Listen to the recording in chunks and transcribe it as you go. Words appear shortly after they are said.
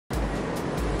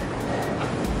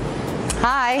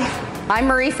Hi, I'm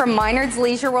Marie from Minard's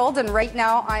Leisure World, and right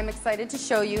now I'm excited to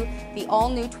show you the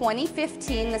all-new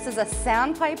 2015. This is a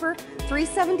Sandpiper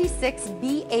 376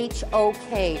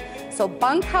 BHOK. So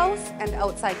bunkhouse and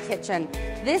outside kitchen.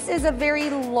 This is a very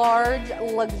large,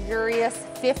 luxurious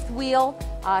fifth wheel.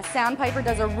 Sandpiper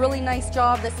does a really nice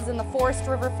job. This is in the Forest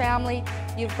River family.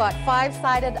 You've got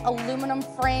 5-sided aluminum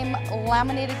frame,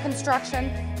 laminated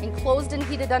construction, enclosed and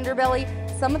heated underbelly.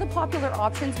 Some of the popular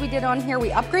options we did on here, we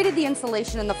upgraded the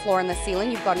insulation in the floor and the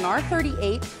ceiling. You've got an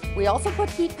R38. We also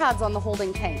put heat pads on the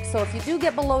holding tank. So if you do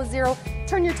get below zero,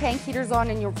 turn your tank heaters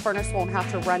on and your furnace won't have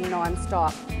to run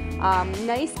non-stop.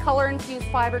 Nice color-infused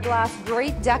fiberglass,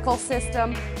 great decal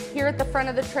system. Here at the front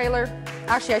of the trailer,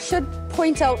 actually I should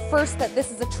point out first that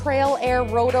this is a Trail Air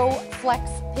Roto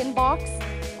Flex pin box.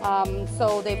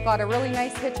 So they've got a really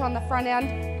nice hitch on the front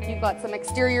end. You've got some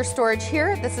exterior storage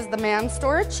here. This is the man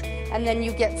storage. And then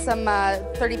you get some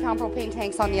 30-pound propane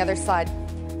tanks on the other side.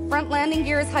 Front landing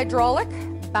gear is hydraulic,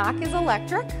 back is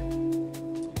electric.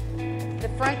 The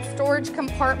front storage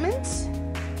compartment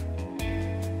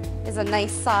is a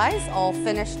nice size, all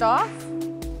finished off.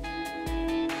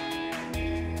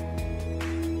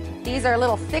 These are a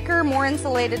little thicker, more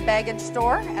insulated baggage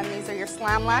store, and these are your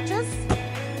slam latches.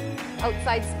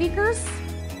 Outside speakers.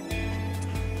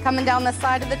 Coming down the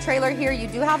side of the trailer here, you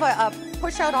do have a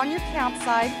push out on your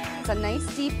campsite. It's a nice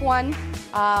deep one.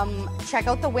 Check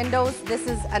out the windows. This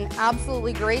is an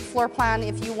absolutely great floor plan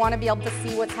if you want to be able to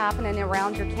see what's happening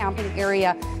around your camping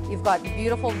area. You've got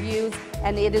beautiful views,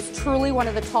 and it is truly one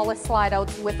of the tallest slide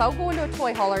outs without going to a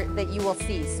toy hauler that you will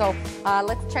see. So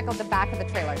let's check out the back of the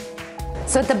trailer.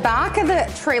 So at the back of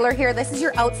the trailer here, this is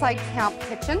your outside camp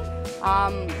kitchen.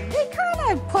 They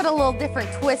kind of put a little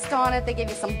different twist on it. They gave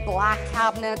you some black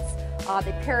cabinets.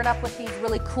 They pair it up with these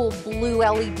really cool blue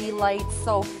LED lights,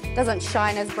 so it doesn't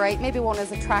shine as bright. Maybe won't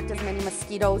attract as many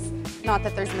mosquitoes. Not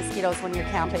that there's mosquitoes when you're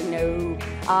camping,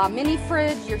 no. Mini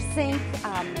fridge, your sink,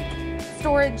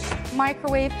 storage,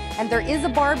 microwave, and there is a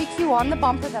barbecue on the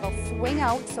bumper that'll swing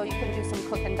out, so you can do some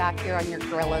cooking back here on your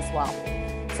grill as well.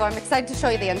 So I'm excited to show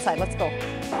you the inside. Let's go.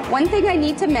 One thing I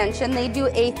need to mention, they do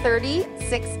a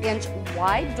 36-inch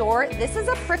wide door. This is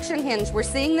a friction hinge. We're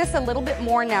seeing this a little bit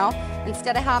more now.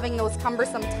 Instead of having those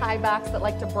cumbersome tie backs that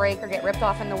like to break or get ripped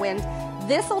off in the wind,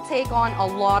 this will take on a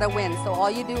lot of wind. So all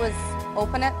you do is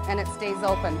open it and it stays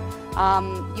open.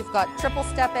 You've got triple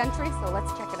step entry, so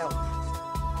let's check it out.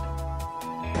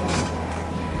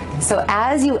 So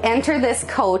as you enter this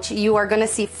coach, you are going to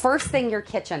see first thing your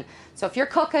kitchen. So if you're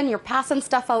cooking, you're passing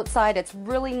stuff outside, it's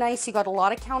really nice. You got a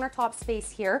lot of countertop space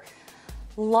here.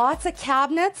 Lots of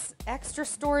cabinets, extra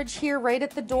storage here right at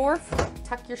the door.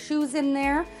 Tuck your shoes in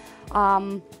there.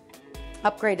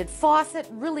 Upgraded faucet,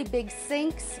 really big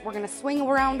sinks. We're going to swing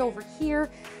around over here.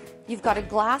 You've got a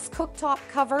glass cooktop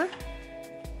cover.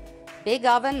 Big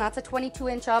oven, that's a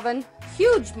 22-inch oven.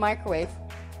 Huge microwave.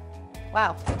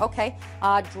 Wow, okay.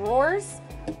 Drawers.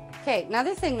 Okay,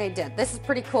 another thing they did, this is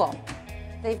pretty cool.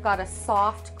 They've got a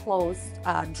soft closed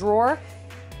drawer.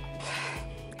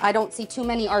 I don't see too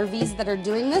many RVs that are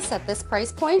doing this at this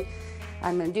price point.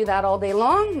 I'm gonna do that all day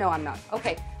long. No, I'm not.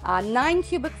 Okay, 9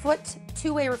 cubic foot,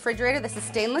 two-way refrigerator. This is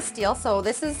stainless steel, so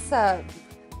this is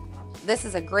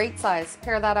a great size.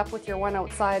 Pair that up with your one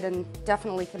outside and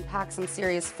definitely can pack some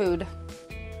serious food.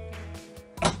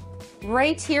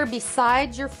 Right here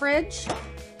beside your fridge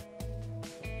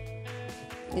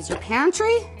is your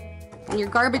pantry and your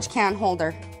garbage can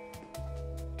holder.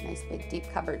 Nice big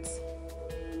deep cupboards.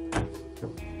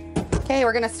 Okay,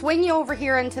 we're gonna swing you over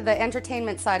here into the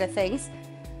entertainment side of things.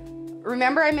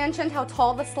 Remember I mentioned how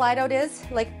tall the slide out is?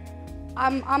 Like,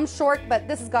 I'm short, but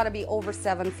this has gotta be over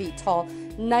 7 feet tall.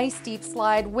 Nice deep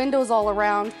slide, windows all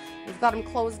around. We've got them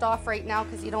closed off right now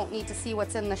because you don't need to see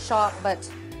what's in the shop, but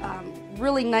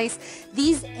really nice.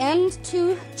 These end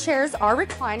two chairs are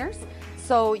recliners,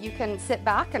 so you can sit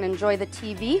back and enjoy the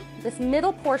TV. This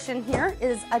middle portion here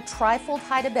is a trifold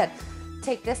hide-a-bed.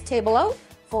 Take this table out,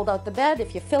 fold out the bed.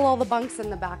 If you fill all the bunks in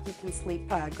the back, you can sleep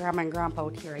grandma and grandpa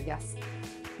out here, I guess.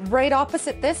 Right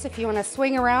opposite this, if you want to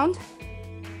swing around,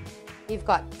 you've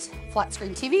got flat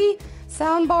screen TV,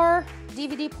 sound bar,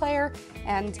 DVD player,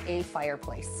 and a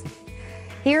fireplace.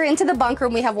 Here into the bunk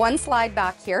room, we have one slide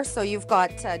back here. So you've got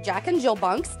Jack and Jill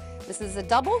bunks. This is a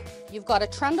double. You've got a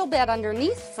trundle bed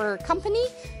underneath for company.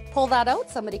 Pull that out,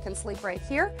 somebody can sleep right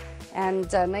here.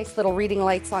 And nice little reading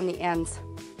lights on the ends.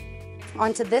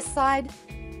 Onto this side,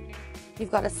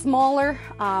 you've got a smaller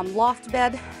loft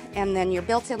bed, and then your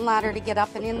built-in ladder to get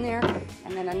up and in there.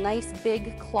 And then a nice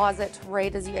big closet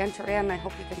right as you enter in. I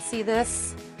hope you can see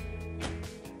this.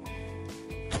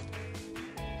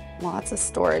 Lots of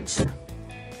storage.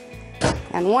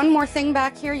 And one more thing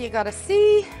back here you gotta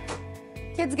see,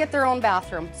 kids get their own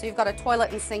bathroom. So you've got a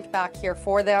toilet and sink back here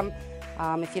for them.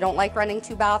 If you don't like renting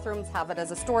 2 bathrooms, have it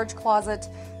as a storage closet.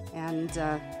 And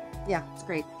yeah, it's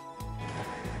great.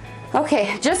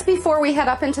 Okay, just before we head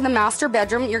up into the master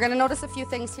bedroom, you're gonna notice a few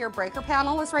things here. Breaker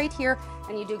panel is right here,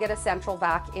 and you do get a central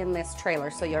vac in this trailer,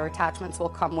 so your attachments will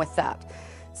come with that.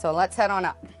 So let's head on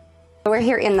up. We're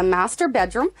here in the master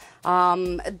bedroom.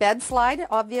 Bed slide,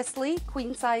 obviously,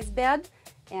 queen size bed,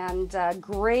 and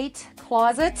great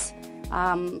closet.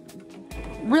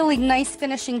 Really nice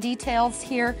finishing details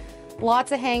here.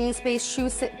 Lots of hanging space, shoe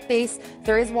space.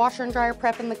 There is washer and dryer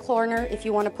prep in the corner if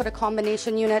you want to put a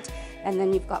combination unit. And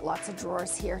then you've got lots of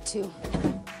drawers here too.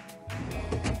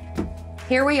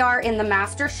 Here we are in the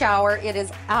master shower. It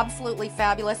is absolutely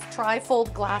fabulous.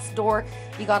 Tri-fold glass door.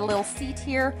 You got a little seat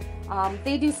here.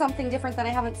 They do something different than I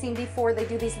haven't seen before. They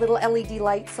do these little LED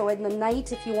lights. So in the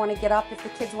night, if you want to get up, if the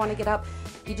kids want to get up,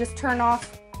 you just turn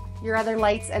off your other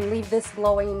lights and leave this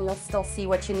glowing and you'll still see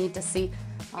what you need to see.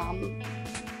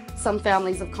 Some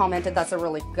families have commented that's a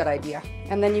really good idea.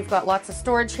 And then you've got lots of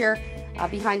storage here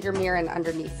behind your mirror and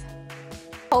underneath.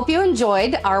 Hope you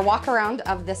enjoyed our walk around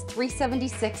of this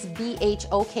 376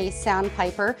 BHOK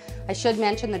Sandpiper. I should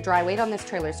mention the dry weight on this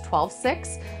trailer is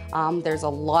 12.6. There's a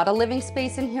lot of living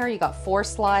space in here. You got 4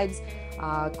 slides,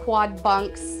 quad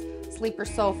bunks, sleeper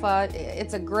sofa.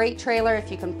 It's a great trailer if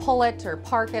you can pull it or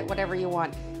park it, whatever you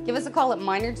want. Give us a call at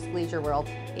Minard's Leisure World,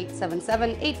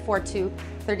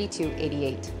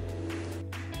 877-842-3288.